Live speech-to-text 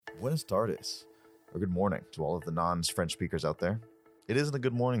Buenas tardes, or good morning to all of the non-French speakers out there. It isn't a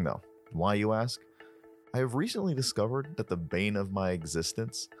good morning though. Why, you ask? I have recently discovered that the bane of my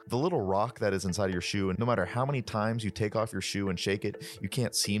existence, the little rock that is inside of your shoe, and no matter how many times you take off your shoe and shake it, you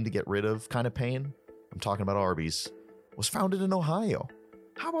can't seem to get rid of kind of pain, I'm talking about Arby's, was founded in Ohio.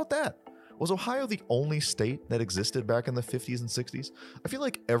 How about that? Was Ohio the only state that existed back in the 50s and 60s? I feel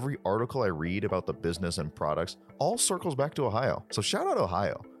like every article I read about the business and products all circles back to Ohio. So shout out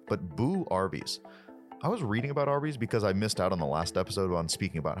Ohio, but boo Arby's. I was reading about Arby's because I missed out on the last episode on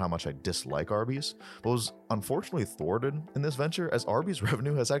speaking about how much I dislike Arby's, but was unfortunately thwarted in this venture as Arby's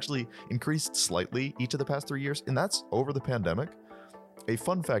revenue has actually increased slightly each of the past 3 years, and that's over the pandemic. A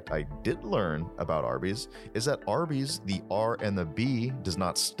fun fact I did learn about Arby's is that Arby's, the R and the B, does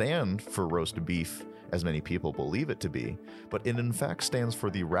not stand for roast beef as many people believe it to be, but it in fact stands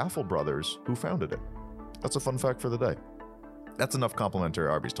for the Raffle brothers who founded it. That's a fun fact for the day. That's enough complimentary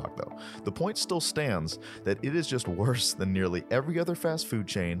Arby's talk though. The point still stands that it is just worse than nearly every other fast food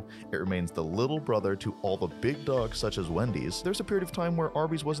chain. It remains the little brother to all the big dogs such as Wendy's. There's a period of time where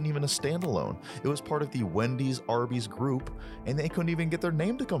Arby's wasn't even a standalone. It was part of the Wendy's Arby's group, and they couldn't even get their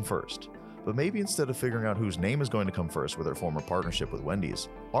name to come first. But maybe instead of figuring out whose name is going to come first with their former partnership with Wendy's,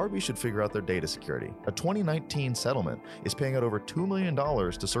 Arby's should figure out their data security. A 2019 settlement is paying out over $2 million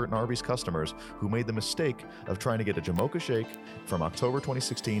to certain Arby's customers who made the mistake of trying to get a Jamocha shake from October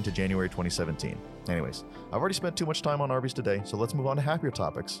 2016 to January 2017. Anyways, I've already spent too much time on Arby's today, so let's move on to happier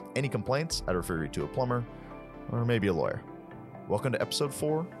topics. Any complaints, I'd refer you to a plumber, or maybe a lawyer. Welcome to episode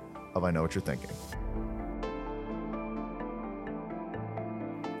 4 of I Know What You're Thinking.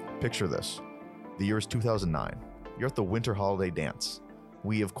 Picture this. The year is 2009. You're at the winter holiday dance.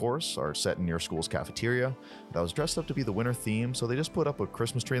 We, of course, are set in your school's cafeteria. That was dressed up to be the winter theme, so they just put up a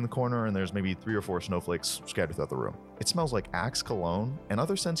Christmas tree in the corner and there's maybe 3 or 4 snowflakes scattered throughout the room. It smells like Axe cologne and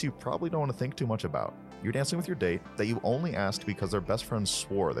other scents you probably don't want to think too much about. You're dancing with your date that you only asked because their best friends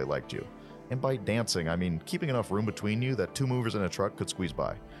swore they liked you. And by dancing, I mean keeping enough room between you that 2 movers in a truck could squeeze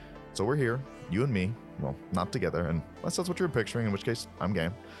by. So we're here, you and me, well, not together, and unless that's what you're picturing, in which case, I'm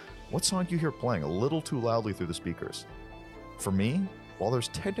game. What song do you hear playing a little too loudly through the speakers? For me, while there's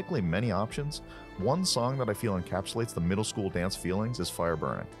technically many options, one song that I feel encapsulates the middle school dance feelings is Fire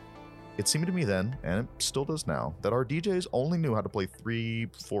Burning. It seemed to me then, and it still does now, that our DJs only knew how to play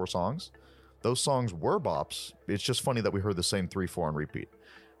 3-4 songs. Those songs were bops, it's just funny that we heard the same 3-4 on repeat.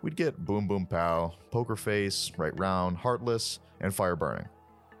 We'd get Boom Boom Pow, Poker Face, Right Round, Heartless, and Fire Burning.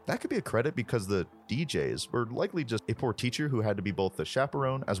 That could be a credit because the DJs were likely just a poor teacher who had to be both the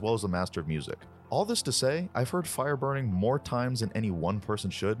chaperone as well as the master of music. All this to say, I've heard Fire Burning more times than any one person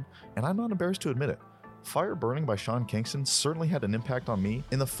should, and I'm not embarrassed to admit it. Fire Burning by Sean Kingston certainly had an impact on me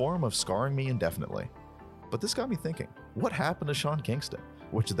in the form of scarring me indefinitely. But this got me thinking, what happened to Sean Kingston?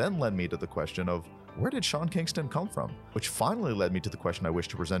 Which then led me to the question of, where did Sean Kingston come from? Which finally led me to the question I wish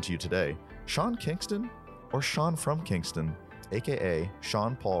to present to you today. Sean Kingston or Sean from Kingston? AKA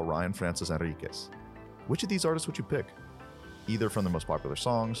Sean Paul Ryan Francis Enriquez. Which of these artists would you pick? Either from their most popular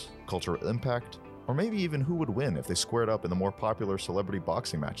songs, cultural impact, or maybe even who would win if they squared up in the more popular celebrity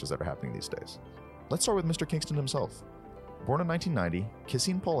boxing matches that are happening these days. Let's start with Mr. Kingston himself. Born in 1990,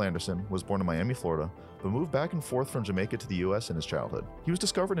 Kissene Paul Anderson was born in Miami, Florida, but moved back and forth from Jamaica to the US in his childhood. He was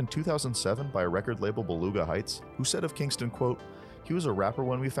discovered in 2007 by a record label Beluga Heights, who said of Kingston, quote, "He was a rapper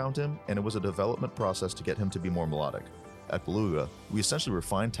when we found him, and it was a development process to get him to be more melodic. At Beluga, we essentially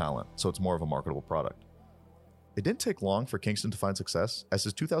refined talent, so it's more of a marketable product." It didn't take long for Kingston to find success, as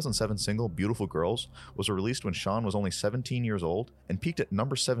his 2007 single, Beautiful Girls, was released when Sean was only 17 years old and peaked at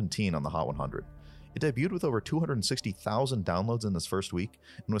number 17 on the Hot 100. It debuted with over 260,000 downloads in its first week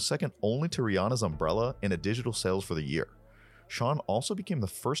and was second only to Rihanna's Umbrella in digital sales for the year. Sean also became the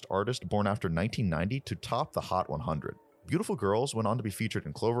first artist born after 1990 to top the Hot 100. Beautiful Girls went on to be featured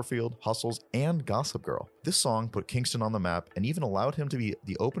in Cloverfield, Hustles, and Gossip Girl. This song put Kingston on the map and even allowed him to be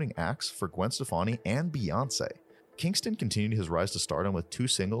the opening acts for Gwen Stefani and Beyonce. Kingston continued his rise to stardom with 2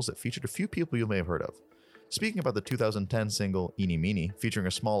 singles that featured a few people you may have heard of. Speaking about the 2010 single Eenie Meenie, featuring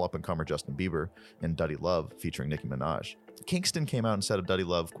a small up-and-comer Justin Bieber, and Duddy Love, featuring Nicki Minaj, Kingston came out and said of Duddy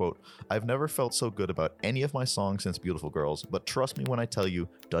Love, quote, "I've never felt so good about any of my songs since Beautiful Girls, but trust me when I tell you,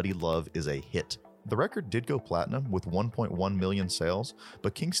 Duddy Love is a hit." The record did go platinum with 1.1 million sales,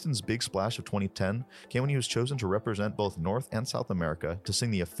 but Kingston's big splash of 2010 came when he was chosen to represent both North and South America to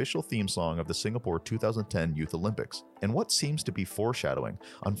sing the official theme song of the Singapore 2010 Youth Olympics. And what seems to be foreshadowing,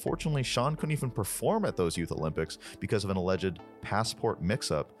 unfortunately, Sean couldn't even perform at those Youth Olympics because of an alleged passport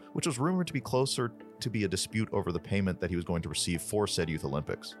mix-up, which was rumored to be closer to be a dispute over the payment that he was going to receive for said Youth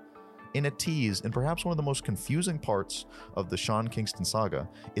Olympics. In a tease, and perhaps one of the most confusing parts of the Sean Kingston saga,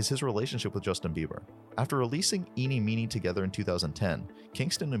 is his relationship with Justin Bieber. After releasing Eenie Meenie together in 2010,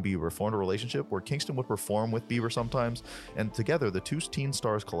 Kingston and Bieber formed a relationship where Kingston would perform with Bieber sometimes, and together the two teen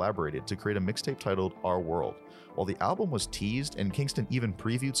stars collaborated to create a mixtape titled Our World. While the album was teased and Kingston even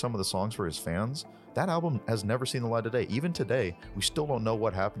previewed some of the songs for his fans, that album has never seen the light of day. Even today, we still don't know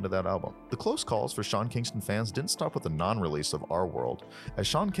what happened to that album. The close calls for Sean Kingston fans didn't stop with the non-release of Our World, as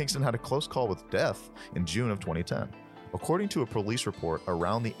Sean Kingston had a close call with death in June of 2010. According to a police report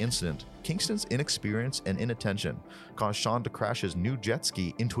around the incident, Kingston's inexperience and inattention caused Sean to crash his new jet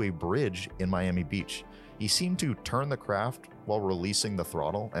ski into a bridge in Miami Beach. He seemed to turn the craft while releasing the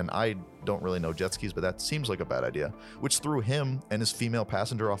throttle, and I don't really know jet skis, but that seems like a bad idea, which threw him and his female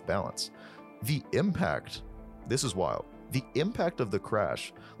passenger off balance. The impact, this is wild, the impact of the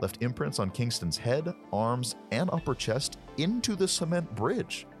crash left imprints on Kingston's head, arms, and upper chest into the cement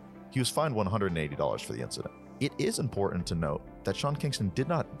bridge. He was fined $180 for the incident. It is important to note that Sean Kingston did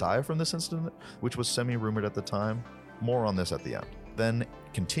not die from this incident, which was semi-rumored at the time. More on this at the end. Then,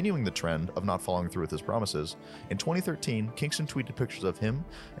 continuing the trend of not following through with his promises, in 2013, Kingston tweeted pictures of him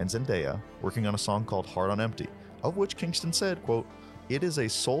and Zendaya working on a song called Heart on Empty, of which Kingston said, quote, "It is a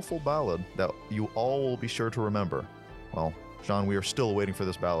soulful ballad that you all will be sure to remember." Well, Sean, we are still waiting for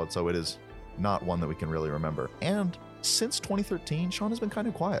this ballad, so it is not one that we can really remember. And since 2013, Sean has been kind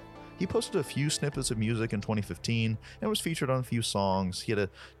of quiet. He posted a few snippets of music in 2015 and was featured on a few songs. He had a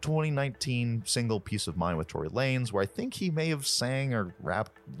 2019 single, Peace of Mind, with Tory Lanez, where I think he may have sang or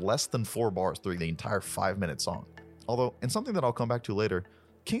rapped less than 4 bars through the entire 5-minute song. Although, and something that I'll come back to later,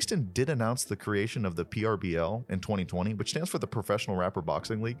 Kingston did announce the creation of the PRBL in 2020, which stands for the Professional Rapper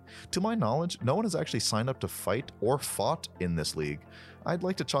Boxing League. To my knowledge, no one has actually signed up to fight or fought in this league. I'd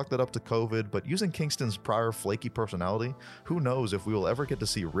like to chalk that up to COVID, but using Kingston's prior flaky personality, who knows if we will ever get to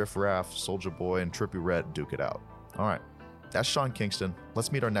see Riff Raff, Soulja Boy, and Trippie Redd duke it out. Alright, that's Sean Kingston.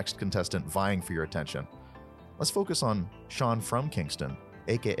 Let's meet our next contestant vying for your attention. Let's focus on Sean from Kingston,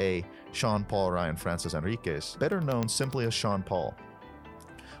 aka Sean Paul Ryan Francis Enriquez, better known simply as Sean Paul.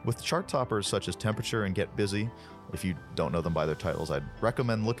 With chart toppers such as Temperature and Get Busy, if you don't know them by their titles, I'd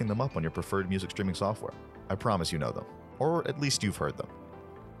recommend looking them up on your preferred music streaming software. I promise you know them, or at least you've heard them.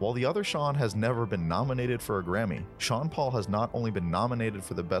 While the other Sean has never been nominated for a Grammy, Sean Paul has not only been nominated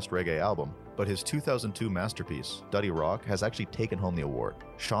for the Best Reggae Album, but his 2002 masterpiece, Dutty Rock, has actually taken home the award.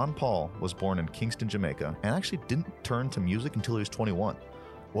 Sean Paul was born in Kingston, Jamaica, and actually didn't turn to music until he was 21.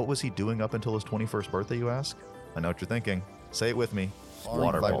 What was he doing up until his 21st birthday, you ask? I know what you're thinking. Say it with me.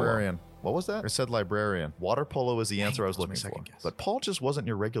 Water librarian. What was that? I said librarian. Water polo is the answer I was looking for. But Paul just wasn't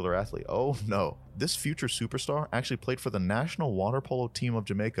your regular athlete. Oh no. This future superstar actually played for the national water polo team of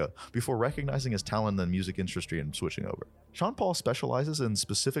Jamaica before recognizing his talent in the music industry and switching over. Sean Paul specializes in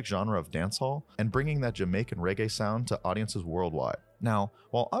specific genre of dancehall and bringing that Jamaican reggae sound to audiences worldwide. Now,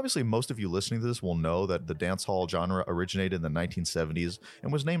 while obviously most of you listening to this will know that the dancehall genre originated in the 1970s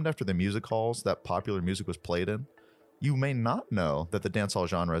and was named after the music halls that popular music was played in, you may not know that the dancehall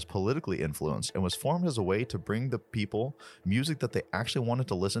genre is politically influenced and was formed as a way to bring the people music that they actually wanted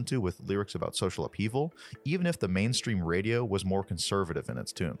to listen to with lyrics about social upheaval, even if the mainstream radio was more conservative in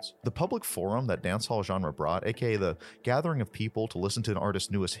its tunes. The public forum that dancehall genre brought, aka the gathering of people to listen to an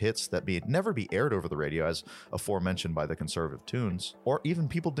artist's newest hits that never be aired over the radio as aforementioned by the conservative tunes, or even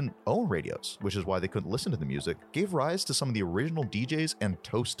people didn't own radios, which is why they couldn't listen to the music, gave rise to some of the original DJs and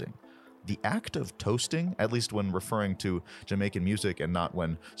toasting. The act of toasting, at least when referring to Jamaican music and not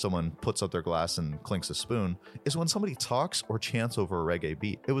when someone puts up their glass and clinks a spoon, is when somebody talks or chants over a reggae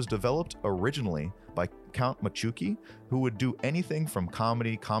beat. It was developed originally by Count Machuki, who would do anything from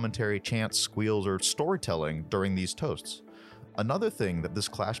comedy, commentary, chants, squeals, or storytelling during these toasts. Another thing that this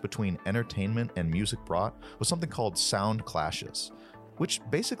clash between entertainment and music brought was something called sound clashes, which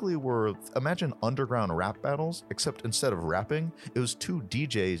basically were, imagine underground rap battles, except instead of rapping, it was two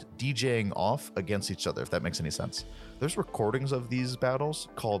DJs DJing off against each other, if that makes any sense. There's recordings of these battles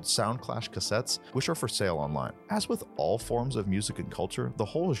called Sound Clash cassettes, which are for sale online. As with all forms of music and culture, the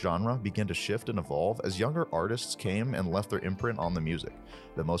whole genre began to shift and evolve as younger artists came and left their imprint on the music.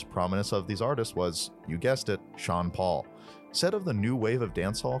 The most prominent of these artists was, you guessed it, Sean Paul. Said of the new wave of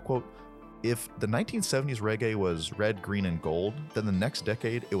dancehall, quote, "If the 1970s reggae was red, green, and gold, then the next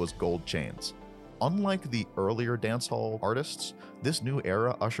decade it was gold chains." Unlike the earlier dancehall artists, this new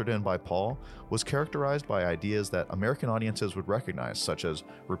era ushered in by Paul was characterized by ideas that American audiences would recognize, such as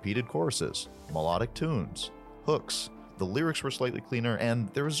repeated choruses, melodic tunes, hooks, the lyrics were slightly cleaner, and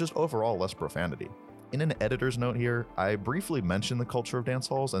there was just overall less profanity. In an editor's note here, I briefly mentioned the culture of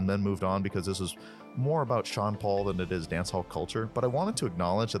dancehalls and then moved on because this was more about Sean Paul than it is dancehall culture, but I wanted to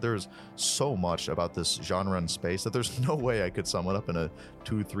acknowledge that there's so much about this genre and space that there's no way I could sum it up in a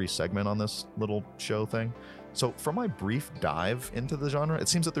 2-3 segment on this little show thing. So from my brief dive into the genre, it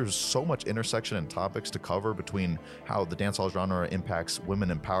seems that there's so much intersection and topics to cover between how the dancehall genre impacts women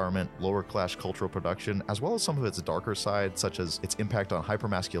empowerment, lower class cultural production, as well as some of its darker side, such as its impact on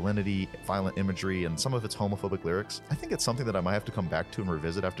hypermasculinity, violent imagery, and some of its homophobic lyrics. I think it's something that I might have to come back to and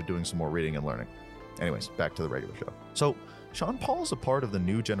revisit after doing some more reading and learning. Anyways, back to the regular show. So, Sean Paul is a part of the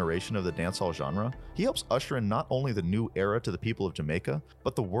new generation of the dancehall genre. He helps usher in not only the new era to the people of Jamaica,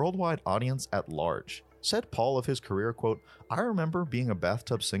 but the worldwide audience at large. Said Paul of his career, quote, "I remember being a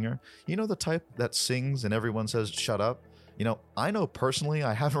bathtub singer. You know, the type that sings and everyone says, 'Shut up'? You know, I know personally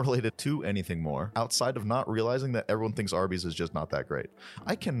I haven't related to anything more outside of not realizing that everyone thinks Arby's is just not that great.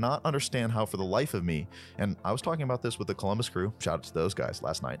 I cannot understand how for the life of me," and I was talking about this with the Columbus crew, shout out to those guys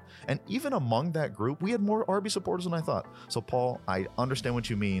last night, and even among that group, we had more Arby's supporters than I thought. So Paul, I understand what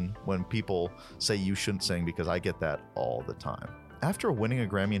you mean when people say you shouldn't sing, because I get that all the time. After winning a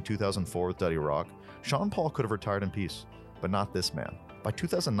Grammy in 2004 with Dirty Rock, Sean Paul could have retired in peace, but not this man. By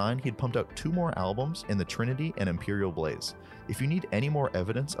 2009, he'd pumped out 2 more albums in the Trinity and Imperial Blaze. If you need any more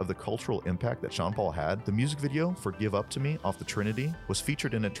evidence of the cultural impact that Sean Paul had, the music video for Give Up To Me off the Trinity was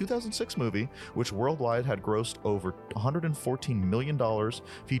featured in a 2006 movie, which worldwide had grossed over $114 million,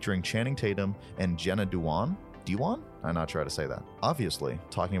 featuring Channing Tatum and Jenna Dewan? Dewan? I'm not sure how to say that. Obviously,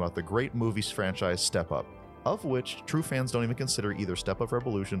 talking about the great movies franchise Step Up, of which true fans don't even consider either Step Up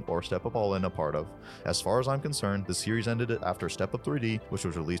Revolution or Step Up All In a part of. As far as I'm concerned, the series ended it after Step Up 3D, which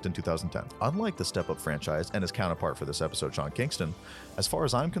was released in 2010. Unlike the Step Up franchise and his counterpart for this episode, Sean Kingston, as far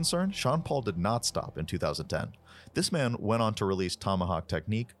as I'm concerned, Sean Paul did not stop in 2010. This man went on to release Tomahawk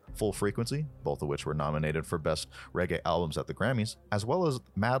Technique, Full Frequency, both of which were nominated for Best Reggae Albums at the Grammys, as well as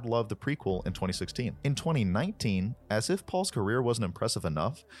Mad Love the Prequel in 2016. In 2019, as if Paul's career wasn't impressive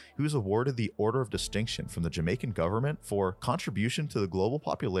enough, he was awarded the Order of Distinction from the Jamaican government for contribution to the global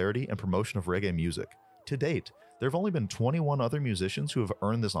popularity and promotion of reggae music. To date, there have only been 21 other musicians who have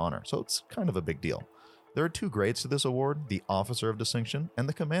earned this honor, so it's kind of a big deal. There are 2 grades to this award, the Officer of Distinction and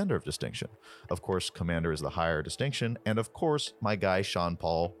the Commander of Distinction. Of course, Commander is the higher distinction, and of course, my guy Sean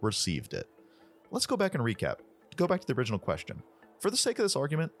Paul received it. Let's go back and recap. Go back to the original question. For the sake of this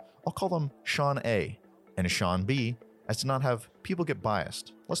argument, I'll call them Sean A and Sean B, as to not have people get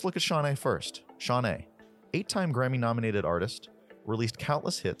biased. Let's look at Sean A first. Sean A, 8-time Grammy-nominated artist, released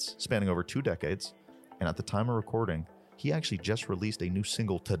countless hits spanning over 2 decades, and at the time of recording, he actually just released a new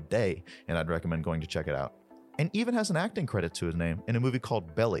single today, and I'd recommend going to check it out. And even has an acting credit to his name in a movie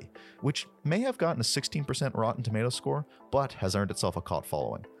called Belly, which may have gotten a 16% Rotten Tomatoes score, but has earned itself a cult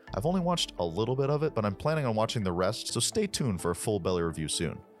following. I've only watched a little bit of it, but I'm planning on watching the rest, so stay tuned for a full Belly review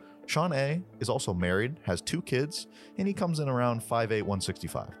soon. Sean A is also married, has 2 kids, and he comes in around 5'8",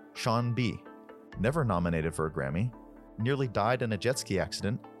 165. Sean B, never nominated for a Grammy, nearly died in a jet ski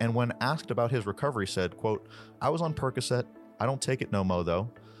accident, and when asked about his recovery said, quote, "I was on Percocet, I don't take it no mo though,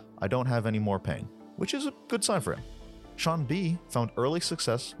 I don't have any more pain," which is a good sign for him. Sean B found early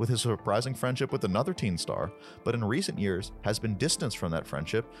success with his surprising friendship with another teen star, but in recent years has been distanced from that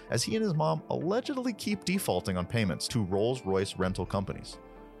friendship as he and his mom allegedly keep defaulting on payments to Rolls-Royce rental companies.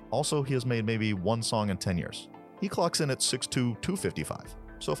 Also, he has made maybe 1 song in 10 years. He clocks in at 6'2", 255.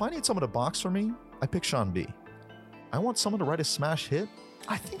 So if I need someone to box for me, I pick Sean B. I want someone to write a smash hit,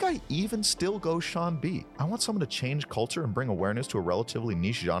 I think I even still go Sean B. I want someone to change culture and bring awareness to a relatively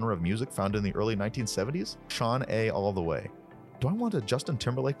niche genre of music found in the early 1970s, Sean A all the way. Do I want a Justin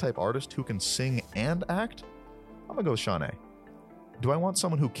Timberlake type artist who can sing and act? I'm gonna go with Sean A. Do I want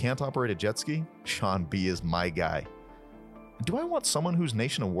someone who can't operate a jet ski? Sean B is my guy. Do I want someone whose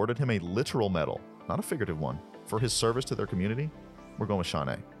nation awarded him a literal medal, not a figurative one, for his service to their community? We're going with Sean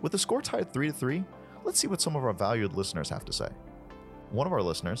A. With the score tied 3-3, let's see what some of our valued listeners have to say. One of our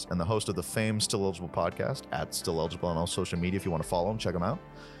listeners, and the host of the famed Still Eligible podcast, at Still Eligible on all social media if you want to follow him, check him out,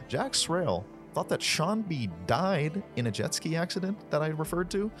 Jack Srail, thought that Sean B died in a jet ski accident that I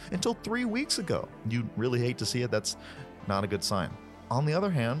referred to until 3 weeks ago. You really hate to see it. That's not a good sign. On the other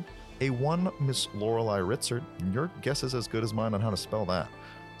hand, a one Miss Lorelei Ritzert, your guess is as good as mine on how to spell that,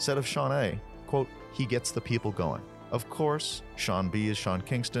 said of Sean A, quote, "He gets the people going." Of course, Sean B is Sean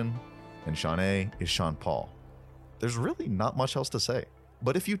Kingston, and Sean A is Sean Paul. There's really not much else to say,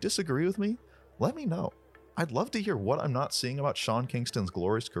 but if you disagree with me, let me know. I'd love to hear what I'm not seeing about Sean Kingston's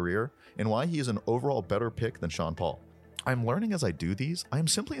glorious career and why he is an overall better pick than Sean Paul. I'm learning as I do these. I am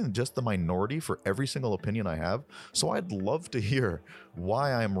simply in just the minority for every single opinion I have, so I'd love to hear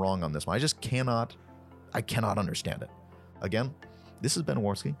why I am wrong on this one. I cannot understand it. Again, This is Ben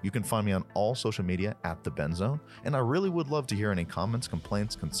Warski. You can find me on all social media at The Ben Zone, and I really would love to hear any comments,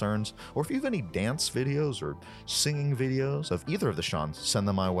 complaints, concerns, or if you have any dance videos or singing videos of either of the Seans, send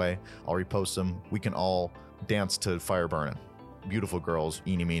them my way. I'll repost them. We can all dance to Fire Burnin', Beautiful Girls,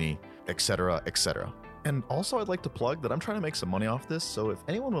 Eeny Meeny, etc., etc. And also, I'd like to plug that I'm trying to make some money off this, so if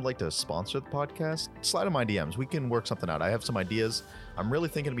anyone would like to sponsor the podcast, slide in my DMs. We can work something out. I have some ideas. I'm really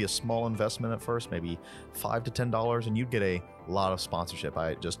thinking to be a small investment at first, maybe $5 to $10, and you'd get a lot of sponsorship.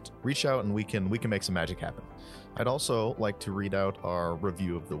 I just reach out and we can make some magic happen. I'd also like to read out our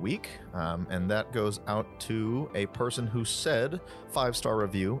review of the week, and that goes out to a person who said, 5-star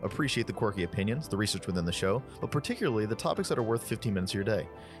review, appreciate the quirky opinions, the research within the show, but particularly the topics that are worth 15 minutes of your day.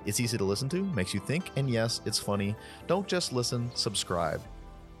 It's easy to listen to, makes you think, and yes, it's funny. Don't just listen, subscribe.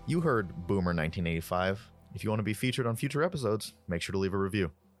 You heard Boomer 1985. If you want to be featured on future episodes, make sure to leave a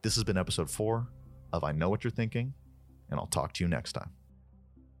review. This has been episode 4 of I Know What You're Thinking, and I'll talk to you next time.